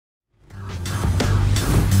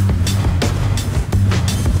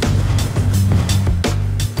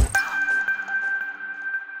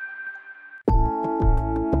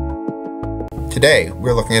Today,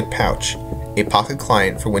 we're looking at Pouch, a pocket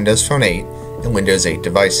client for Windows Phone 8 and Windows 8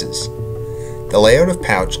 devices. The layout of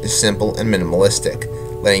Pouch is simple and minimalistic,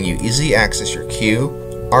 letting you easily access your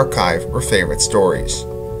queue, archive, or favorite stories.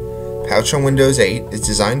 Pouch on Windows 8 is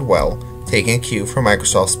designed well, taking a cue from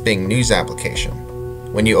Microsoft's Bing News application.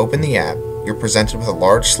 When you open the app, you're presented with a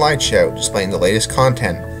large slideshow displaying the latest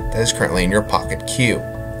content that is currently in your Pocket queue.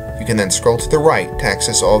 You can then scroll to the right to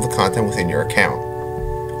access all of the content within your account.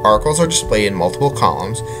 Articles are displayed in multiple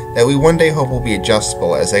columns that we one day hope will be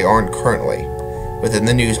adjustable as they aren't currently. Within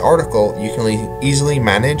the news article, you can easily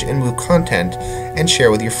manage and move content and share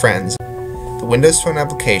with your friends. The Windows Phone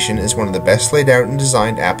application is one of the best laid out and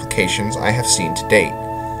designed applications I have seen to date.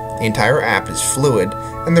 The entire app is fluid,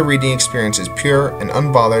 and the reading experience is pure and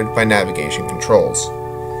unbothered by navigation controls.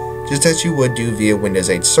 Just as you would do via Windows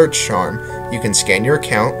 8 Search Charm, you can scan your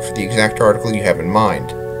account for the exact article you have in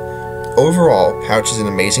mind. Overall, Pouch is an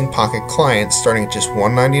amazing Pocket client starting at just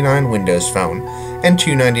 $199 Windows Phone and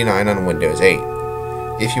 $299 on Windows 8.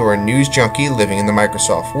 If you are a news junkie living in the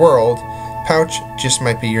Microsoft world, Pouch just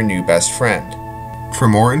might be your new best friend. For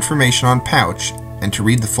more information on Pouch and to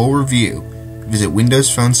read the full review, visit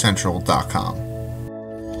WindowsPhoneCentral.com.